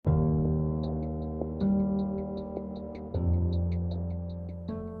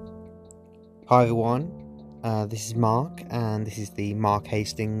Hi everyone, this is Mark, and this is the Mark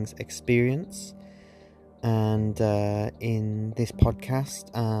Hastings Experience. And in this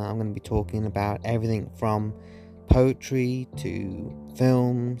podcast, I'm going to be talking about everything from poetry to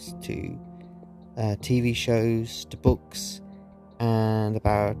films to TV shows to books, and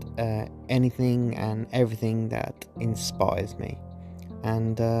about anything and everything that inspires me.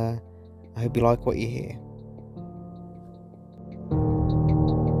 And I hope you like what you hear.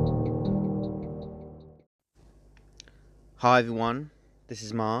 Hi everyone, this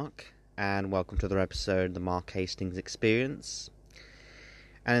is Mark, and welcome to another episode of the Mark Hastings Experience.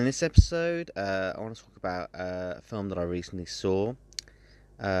 And in this episode, I want to talk about a film that I recently saw.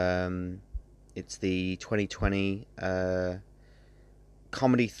 It's the 2020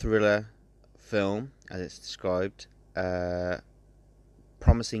 comedy thriller film, as it's described,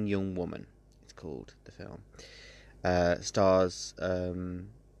 Promising Young Woman. It's called, the film. Stars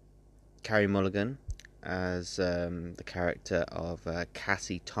Carey Mulligan as the character of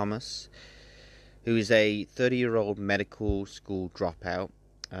Cassie Thomas, who is a 30-year-old medical school dropout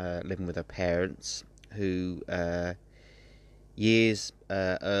living with her parents, who years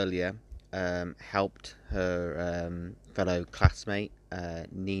earlier helped her fellow classmate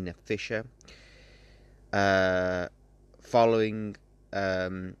Nina Fisher following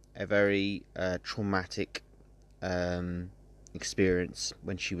a very traumatic experience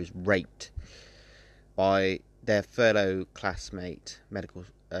when she was raped by their fellow classmate, medical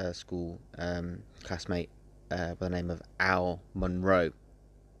school classmate by the name of Al Monroe.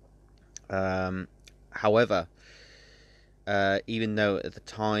 However, even though at the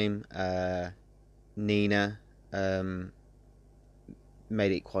time Nina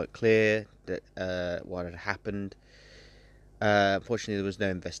made it quite clear that what had happened, unfortunately there was no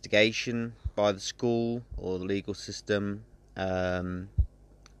investigation by the school or the legal system.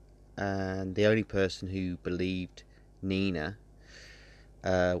 And the only person who believed Nina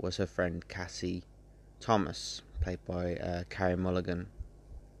was her friend Cassie Thomas, played by Carey Mulligan.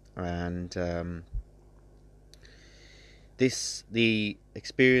 And the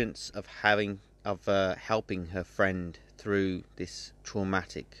experience of helping her friend through this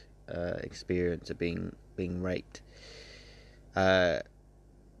traumatic experience of being raped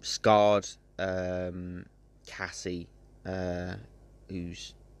scarred Cassie,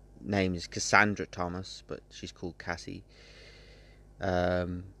 whose name is Cassandra Thomas, but she's called Cassie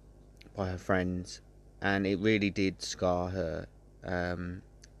by her friends, and it really did scar her. And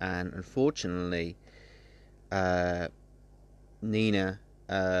unfortunately, Nina,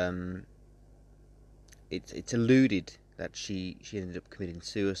 it's alluded that she ended up committing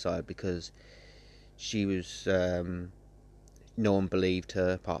suicide because she was no one believed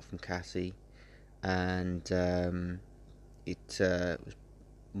her apart from Cassie, and it was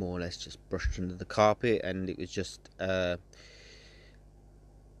more or less just brushed under the carpet, and it was just the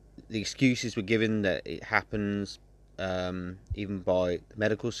excuses were given that it happens, even by the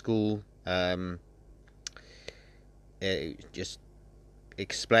medical school. It just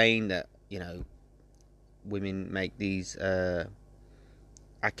explained that, women make these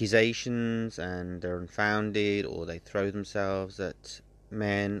accusations and they're unfounded, or they throw themselves at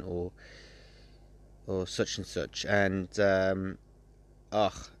men, or such and such. And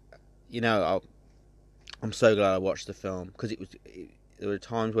I'm so glad I watched the film, because there were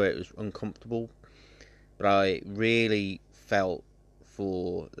times where it was uncomfortable, but I really felt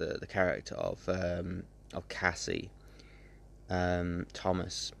for the character of Cassie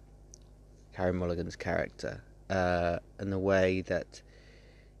Thomas, Carey Mulligan's character, and the way that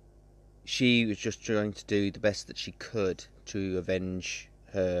she was just trying to do the best that she could to avenge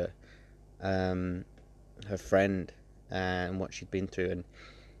her friend and what she'd been through,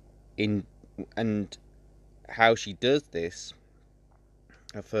 and how she does this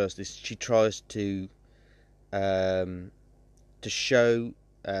at first is she tries to show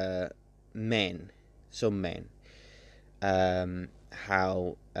some men,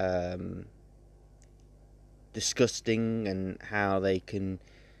 how disgusting and how they can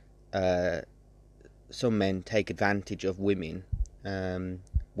some men take advantage of women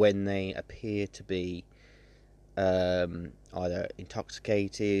when they appear to be either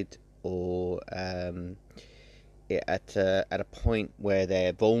intoxicated or at a point where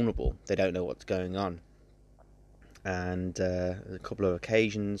they're vulnerable. They don't know what's going on. And there's a few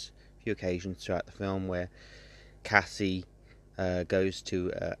occasions throughout the film where Cassie goes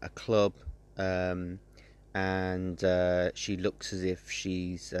to a club, and she looks as if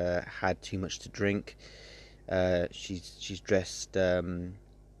she's had too much to drink. She's dressed in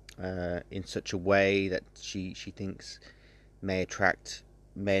such a way that she thinks may attract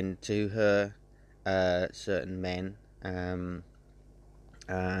men to her, certain men, and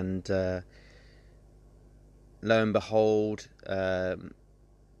lo and behold,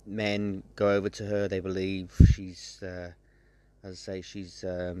 men go over to her. They believe she's, as I say, she's,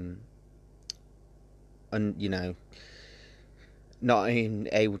 you know, not even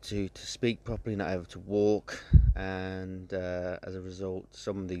able to speak properly, not able to walk, and as a result,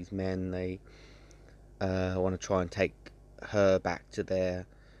 some of these men, they want to try and take her back to their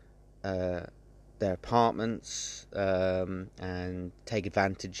apartments, and take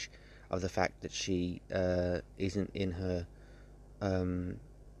advantage of the fact that she isn't in her,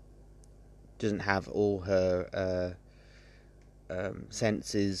 doesn't have all her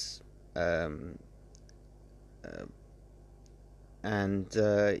senses, and and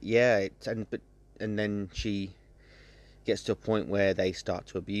then she gets to a point where they start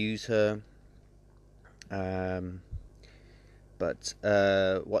to abuse her. But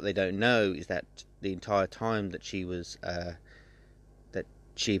what they don't know is that the entire time that she was that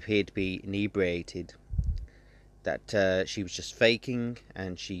she appeared to be inebriated, that she was just faking,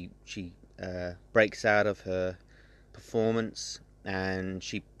 and she breaks out of her performance, and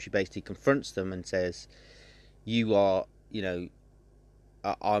she basically confronts them and says, "You are, you know,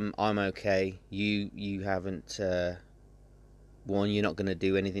 I'm okay. You haven't won. You're not going to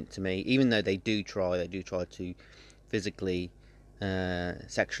do anything to me." Even though they do try to physically,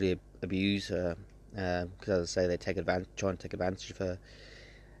 sexually abuse her, because as I say, they try and take advantage of her,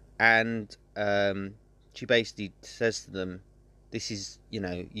 and she basically says to them, "This is, you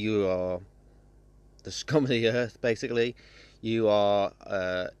know, you are the scum of the earth. Basically, you are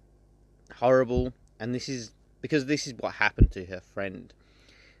horrible, and this is because this is what happened to her friend.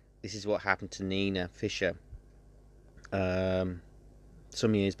 This is what happened to Nina Fisher, some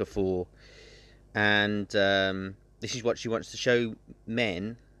years before, and this is what she wants to show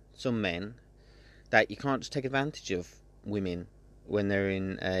some men, that you can't just take advantage of women when they're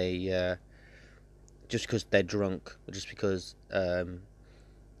in a just because they're drunk, or just because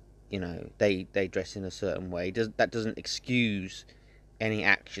you know, they dress in a certain way. That doesn't excuse any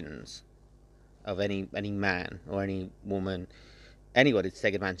actions of any man or any woman, anybody, to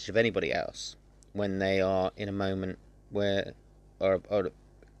take advantage of anybody else when they are in a moment where, or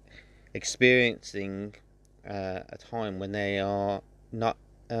experiencing a time when they are not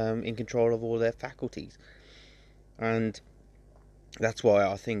in control of all their faculties. And that's why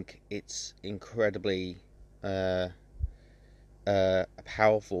I think it's incredibly a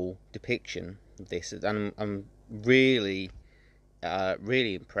powerful depiction of this. And I'm really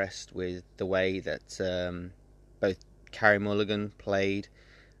really impressed with the way that both Carey Mulligan played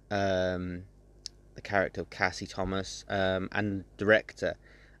the character of Cassie Thomas, and director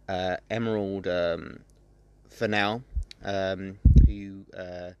Emerald Fennell, who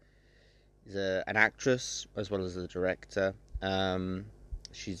is an actress as well as a director.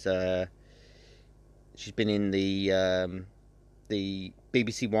 She's been in the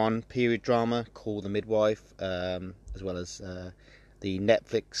BBC One period drama called The Midwife, as well as the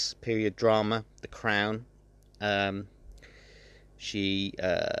Netflix period drama The Crown. She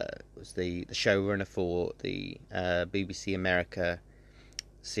was the showrunner for the BBC America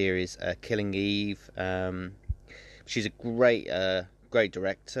series Killing Eve. She's a great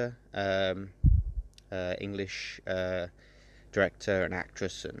director, English director and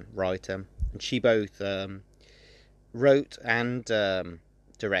actress and writer, and she both wrote and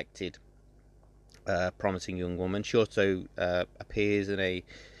directed Promising Young Woman. She also appears in a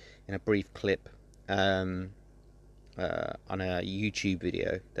brief clip on a YouTube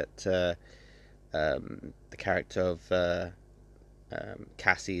video that the character of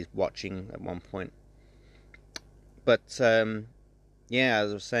Cassie is watching at one point. But yeah,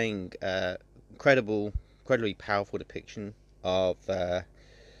 as I was saying, incredibly powerful depiction of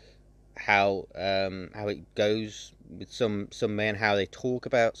how it goes with some men, how they talk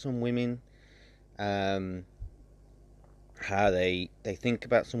about some women, how they think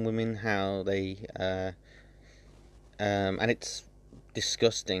about some women, how they and it's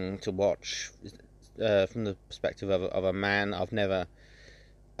disgusting to watch from the perspective of a man. I've never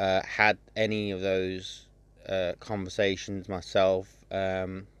had any of those conversations myself.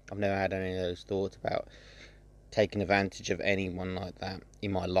 I've never had any of those thoughts about taking advantage of anyone like that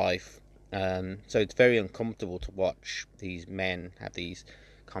in my life. So it's very uncomfortable to watch these men have these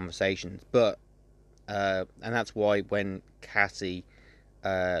conversations. But and that's why when Cassie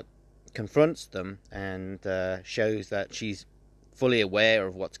confronts them and shows that she's fully aware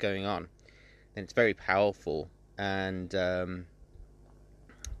of what's going on, then it's very powerful. And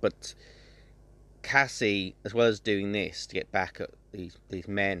but Cassie, as well as doing this to get back at these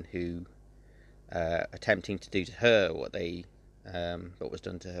men who attempting to do to her what was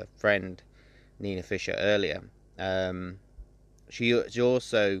done to her friend Nina Fisher earlier. She's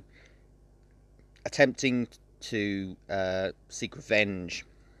also attempting to seek revenge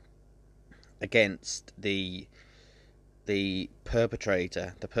against the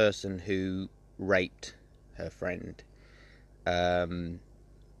perpetrator, the person who raped her friend, and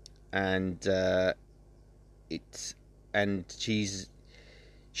it's and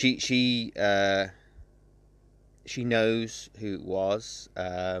she knows who it was.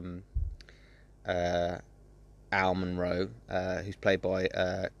 Al Monroe, who's played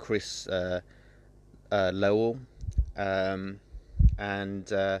by Chris Lowell, and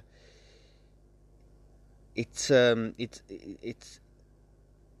it's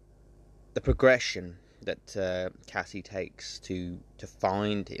the progression that Cassie takes to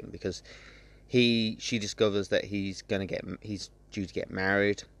find him, because she discovers that he's due to get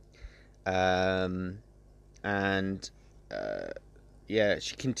married, and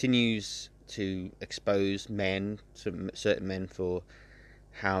she continues to expose certain men for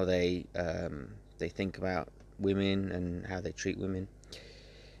how they think about women and how they treat women.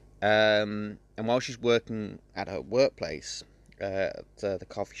 And while she's working at her workplace, at the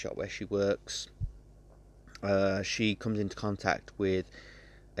coffee shop where she works, she comes into contact with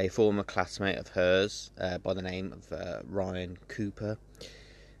a former classmate of hers by the name of Ryan Cooper,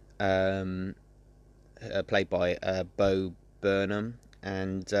 played by Bo Burnham,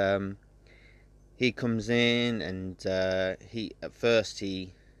 and he comes in, and he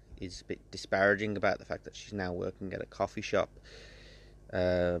is a bit disparaging about the fact that she's now working at a coffee shop,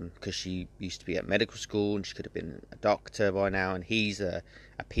 because she used to be at medical school and she could have been a doctor by now, and he's a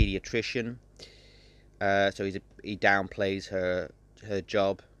pediatrician, so he downplays her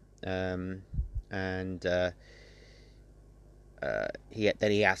job, and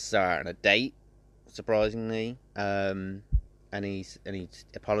he asks her out on a date, surprisingly, and he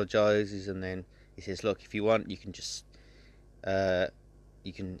apologizes, and then he says, "Look, if you want, you can just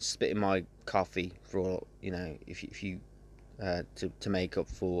you can spit in my coffee for if you to make up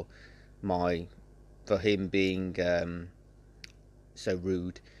for him being so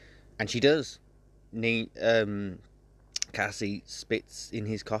rude," and she does. Cassie spits in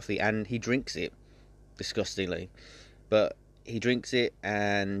his coffee, and he drinks it disgustingly, but he drinks it,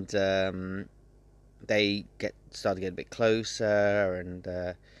 and they start to get a bit closer, and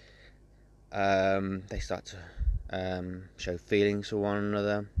they start to show feelings for one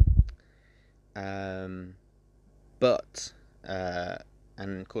another, but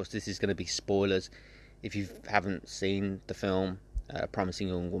and of course this is going to be spoilers if you haven't seen the film Promising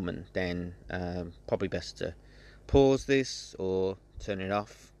Young Woman, then probably best to pause this or turn it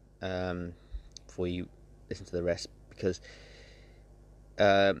off before you listen to the rest, because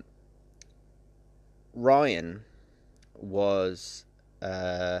Ryan was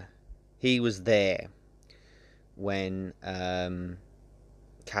there when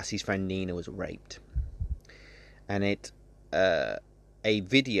Cassie's friend Nina was raped, and a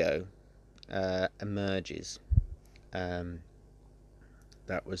video emerges that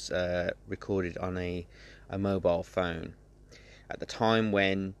was recorded on a mobile phone. At the time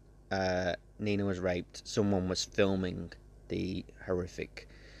when Nina was raped, someone was filming the horrific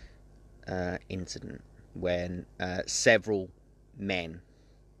incident when several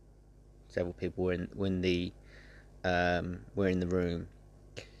people were in the room,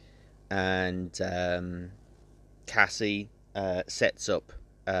 and Cassie sets up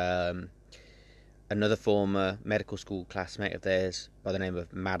another former medical school classmate of theirs by the name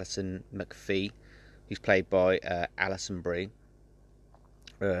of Madison McPhee, who's played by Alison Brie,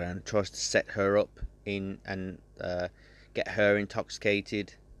 and tries to set her up and get her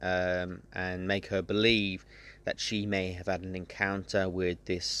intoxicated, and make her believe that she may have had an encounter with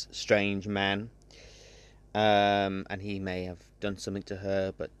this strange man, and he may have done something to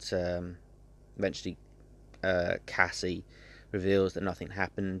her, but eventually Cassie reveals that nothing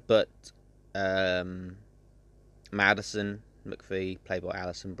happened, but Madison McPhee, played by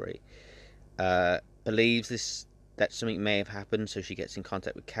Alison Brie, believes that something may have happened, so she gets in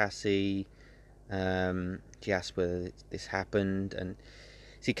contact with Cassie. She asks whether this happened, and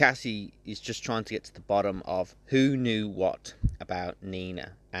Cassie is just trying to get to the bottom of who knew what about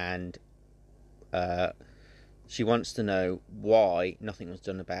Nina, and she wants to know why nothing was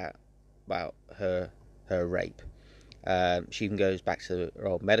done about her rape. She even goes back to her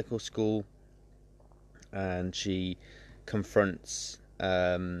old medical school, and she confronts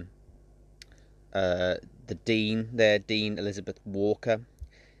the dean there, Dean Elizabeth Walker,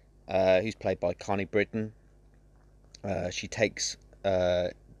 who's played by Connie Britton. She takes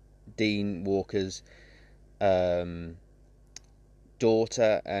Dean Walker's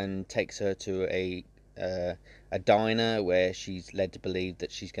daughter and takes her to a diner where she's led to believe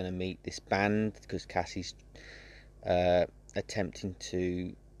that she's going to meet this band, because Cassie's attempting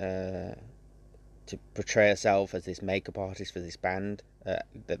to portray herself as this makeup artist for this band,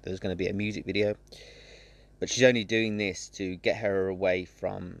 that there's going to be a music video, but she's only doing this to get her away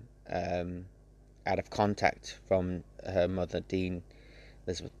from out of contact from her mother, Dean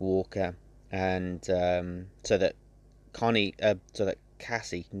Elizabeth Walker, and so that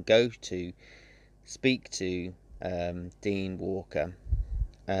Cassie can go to speak to Dean Walker,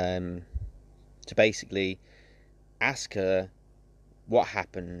 to basically ask her what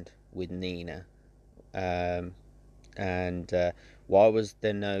happened with Nina, and why was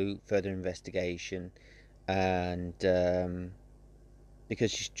there no further investigation, and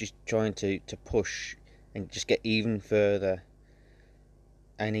because she's just trying to push and just get even further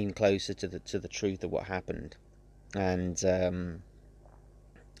and even closer to the truth of what happened, and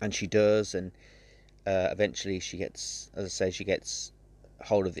she does, and eventually she gets, as I say, she gets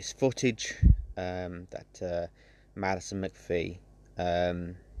hold of this footage that Madison McPhee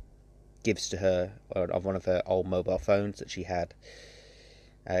gives to her of one of her old mobile phones that she had,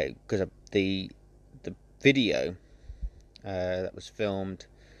 because the video that was filmed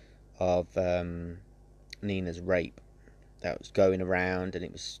of Nina's rape that was going around, and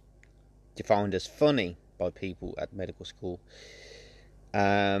it was defined as funny by people at medical school.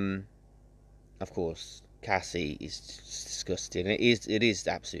 Of course, Cassie is disgusting. It is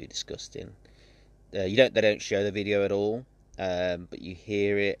absolutely disgusting. They don't show the video at all, but you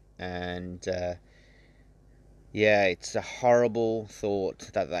hear it, and yeah, it's a horrible thought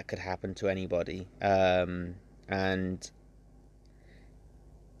that could happen to anybody. And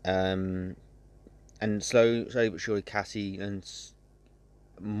slowly but surely, Cassie learns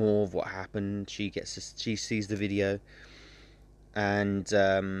more of what happened. She sees the video, and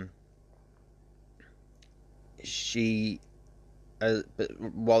but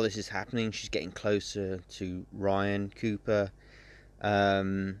while this is happening, she's getting closer to Ryan Cooper,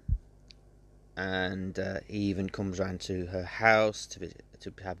 and he even comes around to her house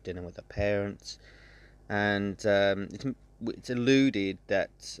to have dinner with her parents, and it's alluded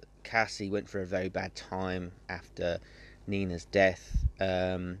that Cassie went for a very bad time after Nina's death,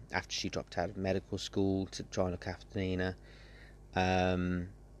 after she dropped out of medical school to try and look after Nina, and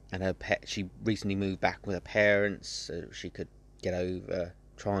she recently moved back with her parents so she could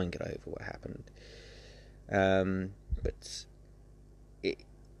try and get over what happened, but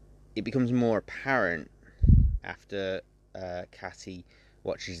it becomes more apparent after Cassie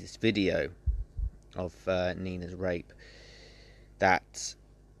watches this video of Nina's rape that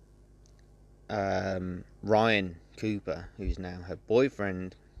Ryan Cooper, who's now her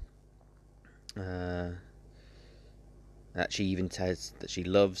boyfriend, that she even says that she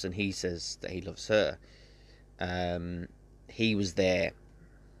loves, and he says that he loves her, he was there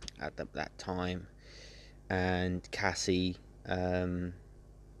at that time, and Cassie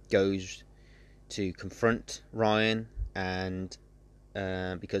goes to confront Ryan, and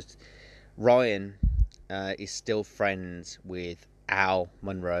because Ryan is still friends with Al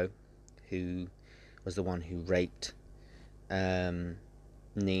Monroe, who was the one who raped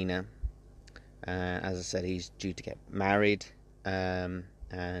Nina. As I said, he's due to get married, and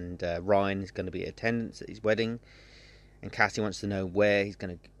Ryan is going to be in attendance at his wedding, and Cassie wants to know where he's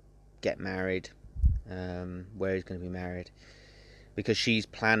going to get married, where he's going to be married, because she's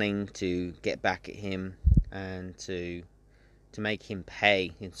planning to get back at him and to make him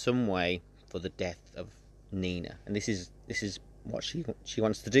pay in some way for the death of Nina. And this is what she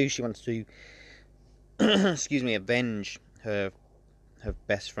wants to do. She wants to avenge her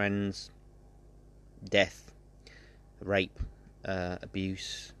best friend's death, rape,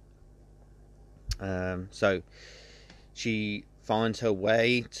 abuse. So she finds her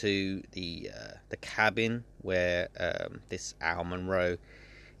way to the cabin where this Al Monroe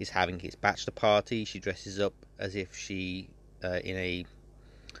is having his bachelor party. She dresses up as if she in a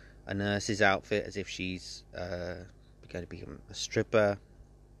nurse's outfit, as if she's going to become a stripper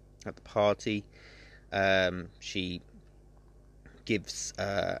at the party. She gives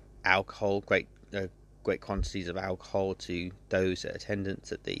alcohol, great quantities of alcohol, to those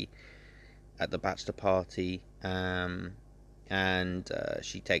attendants at the bachelor party, and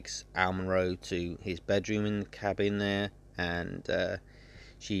she takes Al Monroe to his bedroom in the cabin there, and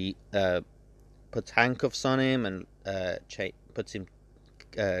she puts handcuffs on him and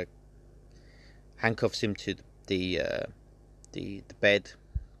handcuffs him to the bed,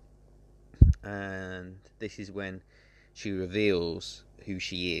 and this is when she reveals who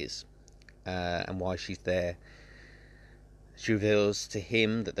she is and why she's there. She reveals to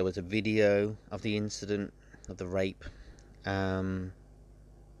him that there was a video of the incident, of the rape, and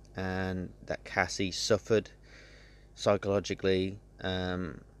that Cassie suffered psychologically,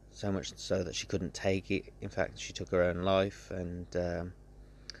 so much so that she couldn't take it. In fact, she took her own life, and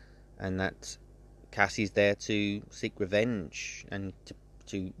that Cassie's there to seek revenge and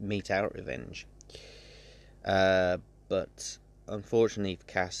to mete out revenge. But unfortunately for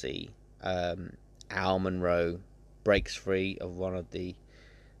Cassie, Al Monroe breaks free of one of the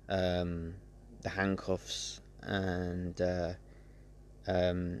handcuffs, and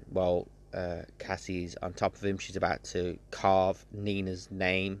while Cassie's on top of him, she's about to carve Nina's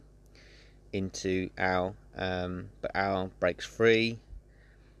name into Al, but Al breaks free.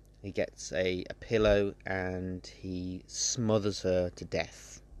 He gets a pillow and he smothers her to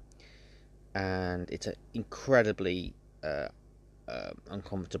death, and it's an incredibly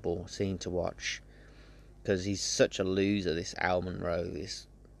uncomfortable scene to watch, because he's such a loser, this Al Monroe.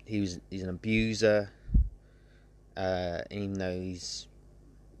 He's an abuser, even though he's,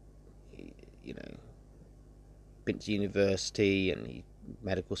 you know, been to university and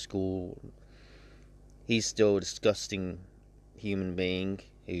medical school. He's still a disgusting human being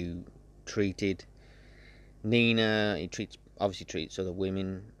who treated Nina. He obviously treats other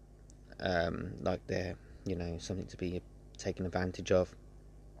women like they're, you know, something to be taken advantage of,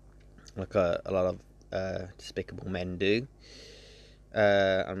 like a lot of despicable men do.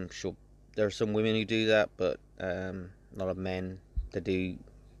 I'm sure there are some women who do that, but a lot of men that do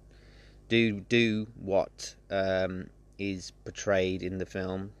what is portrayed in the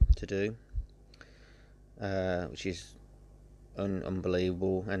film to do, which is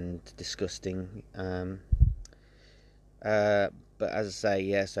unbelievable and disgusting. But as I say,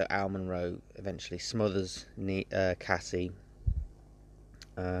 yeah, so Al Monroe eventually smothers Cassie,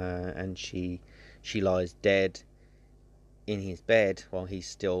 and she lies dead in his bed while he's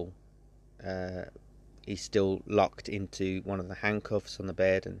still locked into one of the handcuffs on the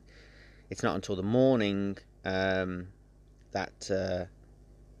bed. And it's not until the morning that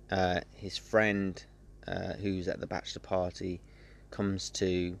his friend, who's at the bachelor party, comes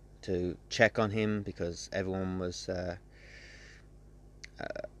to check on him, because everyone was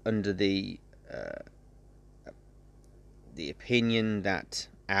under the opinion that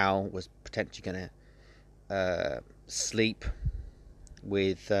Al was potentially going to sleep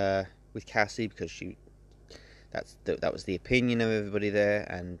with Cassie, because that was the opinion of everybody there.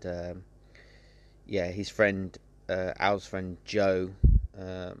 And his friend, Al's friend Joe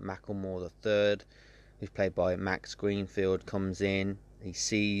Macklemore III, who's played by Max Greenfield, comes in. He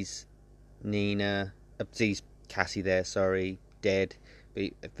sees Cassie there, dead,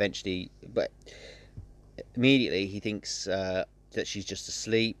 but immediately he thinks that she's just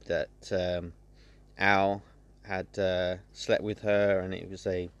asleep, that Al had slept with her, and it was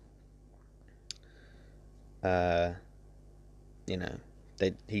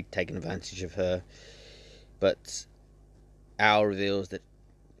he'd taken advantage of her. But Al reveals that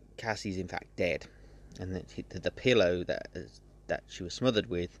Cassie's in fact dead, and that the pillow that she was smothered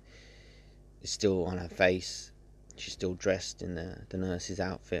with is still on her face. She's still dressed in the nurse's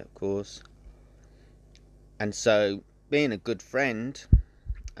outfit, of course. And so, being a good friend,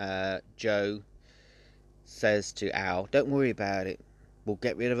 Joe says to Al, "Don't worry about it. We'll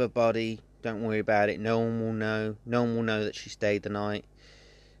get rid of her body. Don't worry about it. No one will know. No one will know that she stayed the night.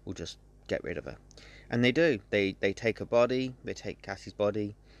 We'll just get rid of her." And they do. They take her body. They take Cassie's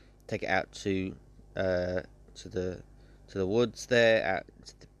body, take it out to the woods there, out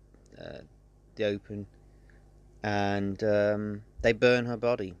to the open, and they burn her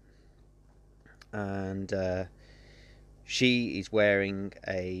body. And she is wearing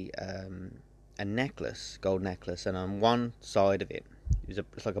a necklace, gold necklace, and on one side of it,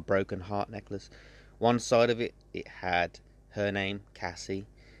 it's like a broken heart necklace. One side of it had her name, Cassie,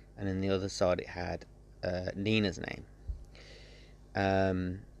 and then the other side it had Nina's name.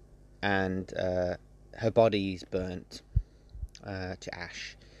 And her body's burnt to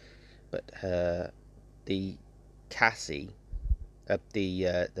ash, but the Cassie,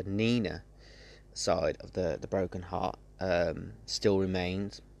 the Nina side of the broken heart still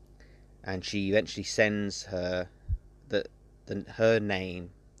remains, and she eventually sends her her name,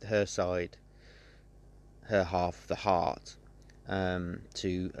 her side, her half of the heart,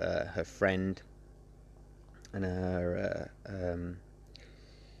 to her friend and her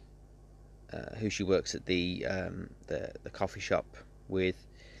who she works at the coffee shop with,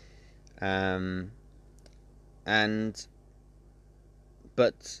 and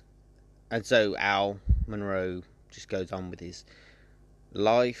so Al Monroe just goes on with his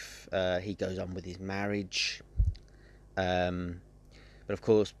life. He goes on with his marriage. But of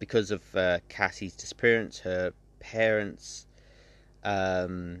course, because of Cassie's disappearance, her parents,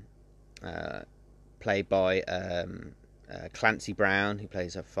 played by Clancy Brown, who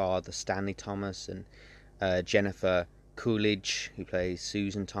plays her father, Stanley Thomas, and Jennifer Coolidge, who plays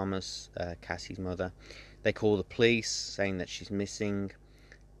Susan Thomas, Cassie's mother. They call the police, saying that she's missing.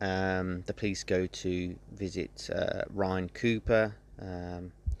 The police go to visit Ryan Cooper,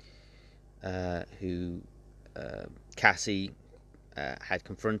 who Cassie had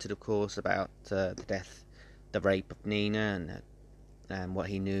confronted, of course, about the rape of Nina, and what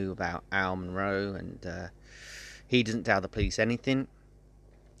he knew about Al Monroe. And he doesn't tell the police anything.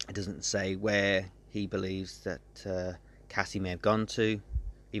 He doesn't say where he believes that Cassie may have gone to,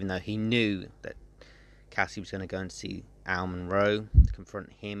 even though he knew that Cassie was going to go and see Al Monroe to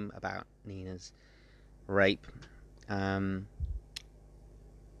confront him about Nina's rape. And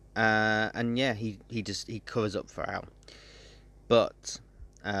yeah, he covers up for Al. But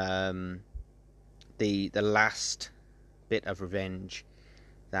the last bit of revenge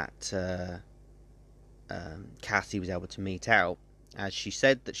that Cassie was able to mete out, as she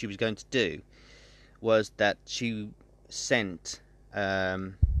said that she was going to do, was that she sent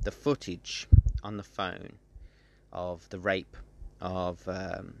the footage on the phone of the rape of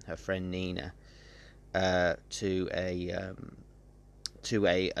her friend Nina to a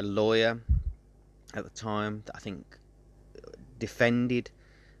lawyer at the time that I think defended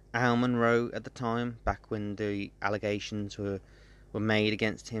Al Monroe at the time, back when the allegations were made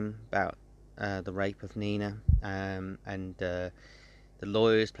against him about the rape of Nina. And the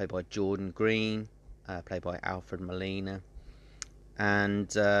lawyers, played by Jordan Green, played by Alfred Molina, and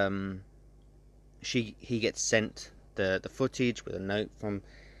he gets sent the footage with a note from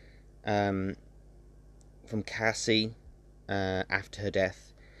Cassie after her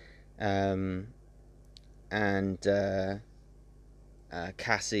death, and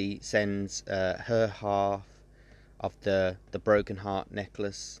Cassie sends her half of the broken heart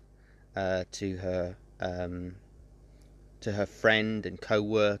necklace to her friend and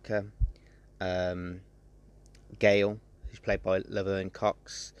co-worker Gail, who's played by Laverne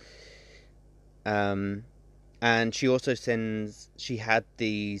Cox. And she also she had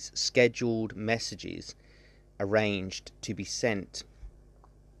these scheduled messages arranged to be sent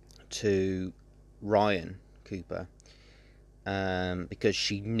to Ryan Cooper, because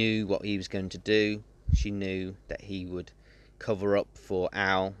she knew what he was going to do. She knew that he would cover up for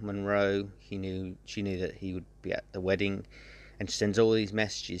Al Monroe. She knew that he would be at the wedding, and she sends all these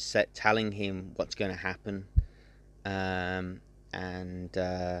messages telling him what's going to happen. And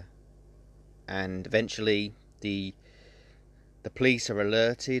eventually the police are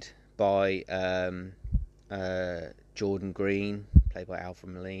alerted by Jordan Green, played by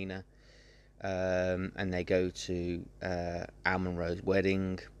Alfred Molina, and they go to Al Monroe's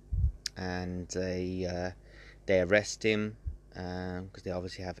wedding, and they arrest him because they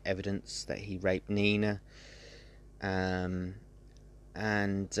obviously have evidence that he raped Nina. And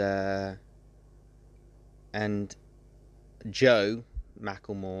Joe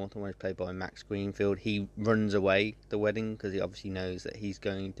Macklemore, the one who's played by Max Greenfield, he runs away the wedding because he obviously knows that he's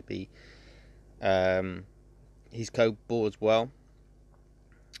going to be his co-board as well,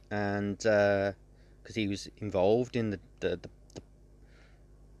 and because he was involved in the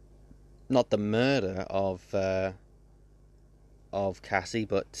not the murder of Cassie,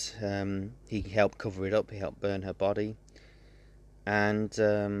 but he helped cover it up. He helped burn her body, and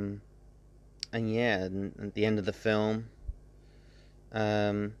yeah, and at the end of the film,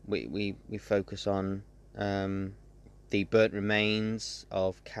 we focus on the burnt remains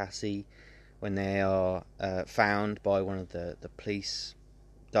of Cassie when they are found by one of the police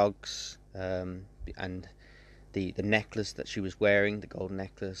dogs, and the necklace that she was wearing, the gold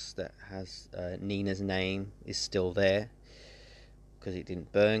necklace that has Nina's name, is still there because it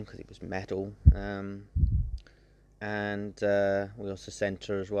didn't burn, because it was metal. And we also sent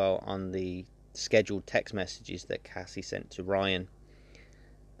her as well on the scheduled text messages that Cassie sent to Ryan,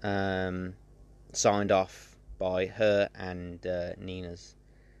 signed off by her and Nina's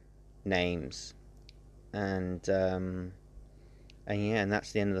names, and yeah, and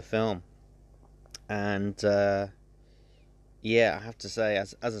that's the end of the film. And yeah, I have to say,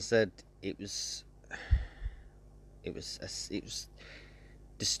 as I said, it was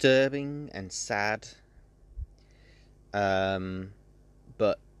disturbing and sad,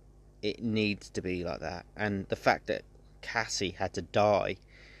 but it needs to be like that. And the fact that Cassie had to die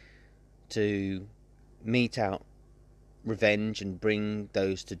to mete out revenge and bring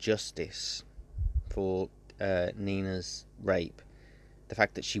those to justice for Nina's rape, the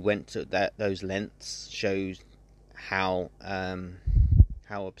fact that she went to those lengths shows how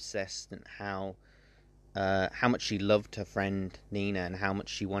obsessed and how much she loved her friend Nina and how much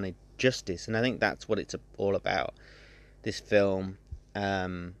she wanted justice. And I think that's what it's all about. This film,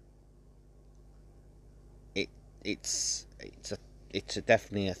 it's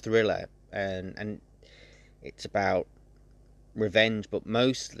definitely a thriller, and it's about revenge, but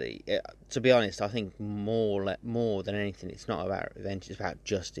mostly, to be honest, I think more than anything, it's not about revenge. It's about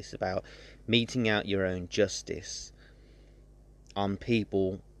justice, about meting out your own justice on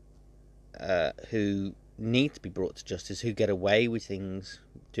people who need to be brought to justice, who get away with things,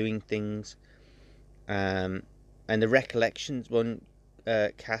 doing things, and the recollections when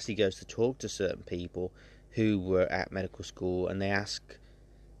Cassie goes to talk to certain people who were at medical school, and they ask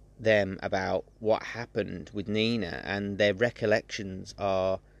them about what happened with Nina, and their recollections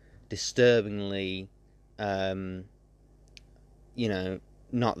are disturbingly, not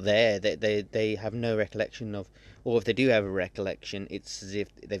there. They have no recollection of, or if they do have a recollection, it's as if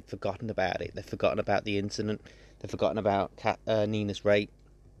they've forgotten about it. They've forgotten about the incident. They've forgotten about Nina's rape,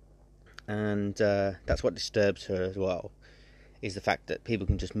 and that's what disturbs her as well, is the fact that people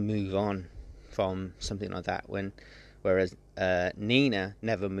can just move on from something like that, whereas Nina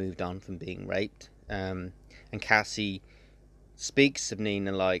never moved on from being raped. And Cassie speaks of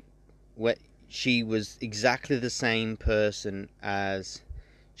Nina like she was exactly the same person as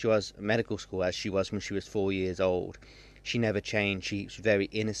she was at medical school, as she was when she was 4 years old. She never changed. She was very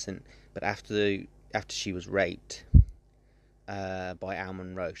innocent. But after she was raped by Al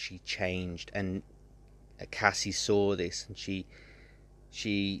Monroe, she changed. And Cassie saw this, and she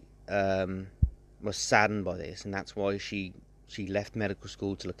was saddened by this, and that's why she left medical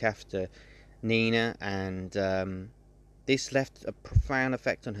school to look after Nina, and this left a profound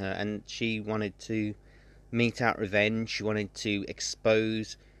effect on her, and she wanted to mete out revenge. She wanted to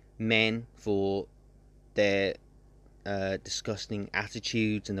expose men for their disgusting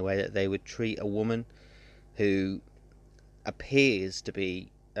attitudes and the way that they would treat a woman who appears to be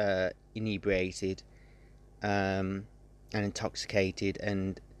inebriated and intoxicated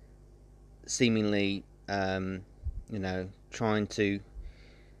and seemingly trying to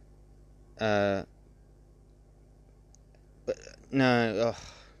that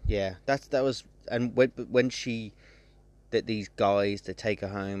was. And when these guys, they take her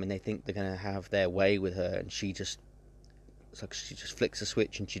home and they think they're going to have their way with her, and she just flicks a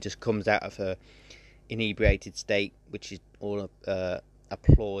switch and she just comes out of her inebriated state, which is all a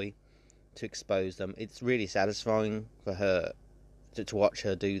ploy to expose them. It's really satisfying for her to watch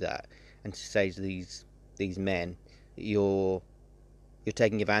her do that, and to say to these men, you're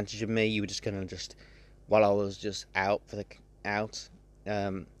taking advantage of me. You were just going to while I was just out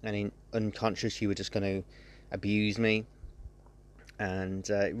and unconscious, you were just going to abuse me. And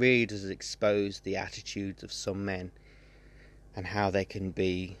it really does expose the attitudes of some men and how they can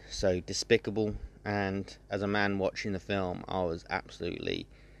be so despicable. And as a man watching the film, I was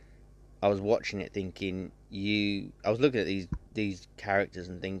watching it thinking, I was looking at these characters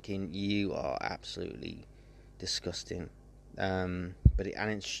and thinking, you are absolutely disgusting. But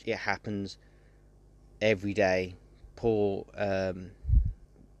it happens every day. Poor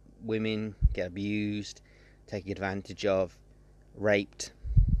women get abused, taken advantage of, raped,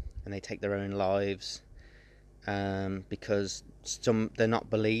 and they take their own lives because they're not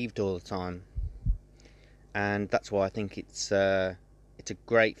believed all the time. And that's why I think it's a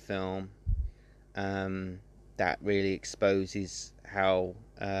great film that really exposes how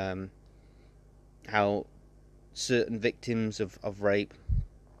certain victims of rape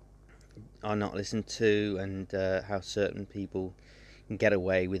are not listened to, and how certain people can get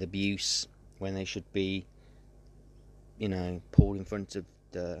away with abuse when they should be, pulled in front of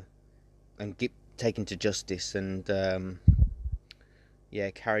and taken to justice. And Carey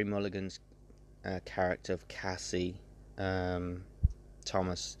Mulligan's character of Cassie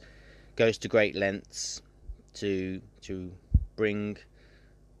Thomas goes to great lengths to bring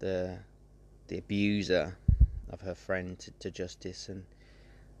the abuser of her friend to justice,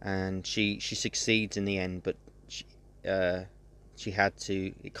 and she succeeds in the end, but she had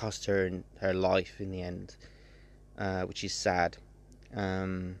to. It cost her her life in the end, which is sad.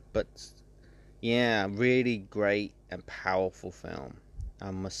 But yeah, really great and powerful film,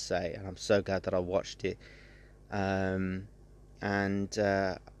 I must say, and I'm so glad that I watched it. And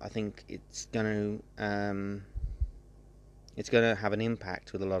I think it's gonna have an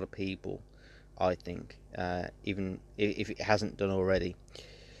impact with a lot of people, I think, even if it hasn't done already,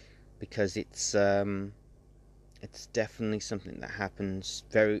 because it's definitely something that happens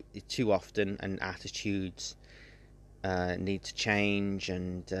very too often, and attitudes need to change,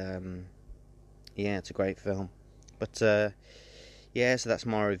 and it's a great film. But so that's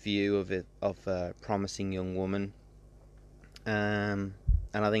my review of Promising Young Woman. And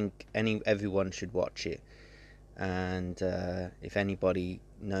I think everyone should watch it. And if anybody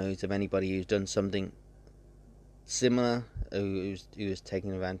knows of anybody who's done something similar, who was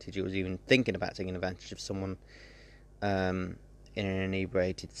taking advantage, who was even thinking about taking advantage of someone in an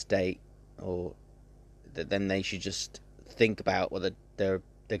inebriated state, or then they should just think about what they're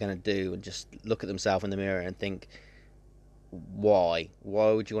going to do, and just look at themselves in the mirror and think, why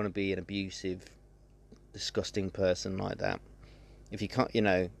would you want to be an abusive, disgusting person like that? If you can't,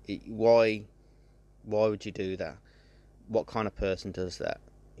 why would you do that? What kind of person does that?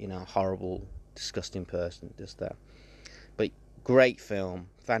 Horrible, disgusting person does that. But great film,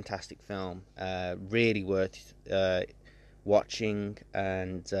 fantastic film, really worth watching.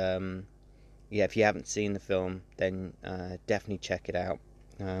 And if you haven't seen the film, then definitely check it out.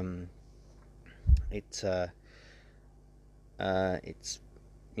 It's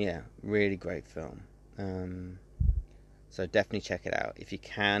really great film. So definitely check it out if you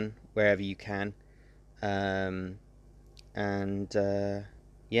can, wherever you can. So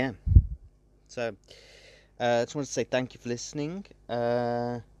I just want to say thank you for listening.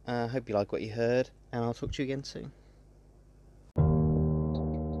 I hope you like what you heard, and I'll talk to you again soon.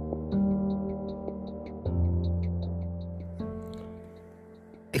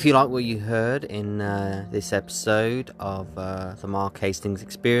 If you like what you heard in this episode of the Mark Hastings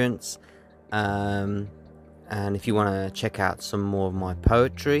Experience, and if you want to check out some more of my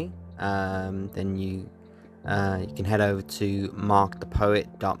poetry, then you can head over to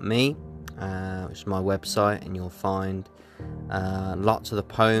markthepoet.me, which is my website, and you'll find lots of the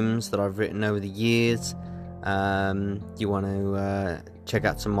poems that I've written over the years. You want to check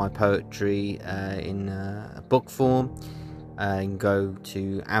out some of my poetry in a book form, you can go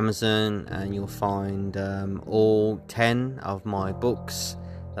to Amazon and you'll find all 10 of my books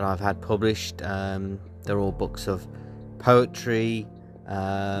that I've had published. They're all books of poetry,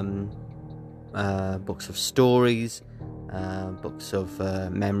 books of stories, books of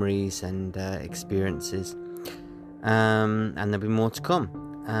memories and experiences, and there'll be more to come.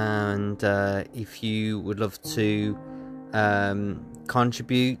 And if you would love to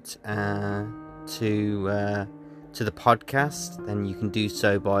contribute to the podcast, then you can do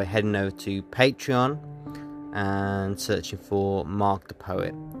so by heading over to Patreon and searching for Mark the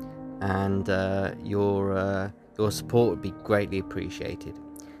Poet, and your support would be greatly appreciated.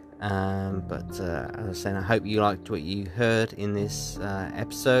 But as I said, I hope you liked what you heard in this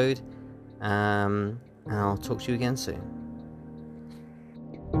episode, and I'll talk to you again soon.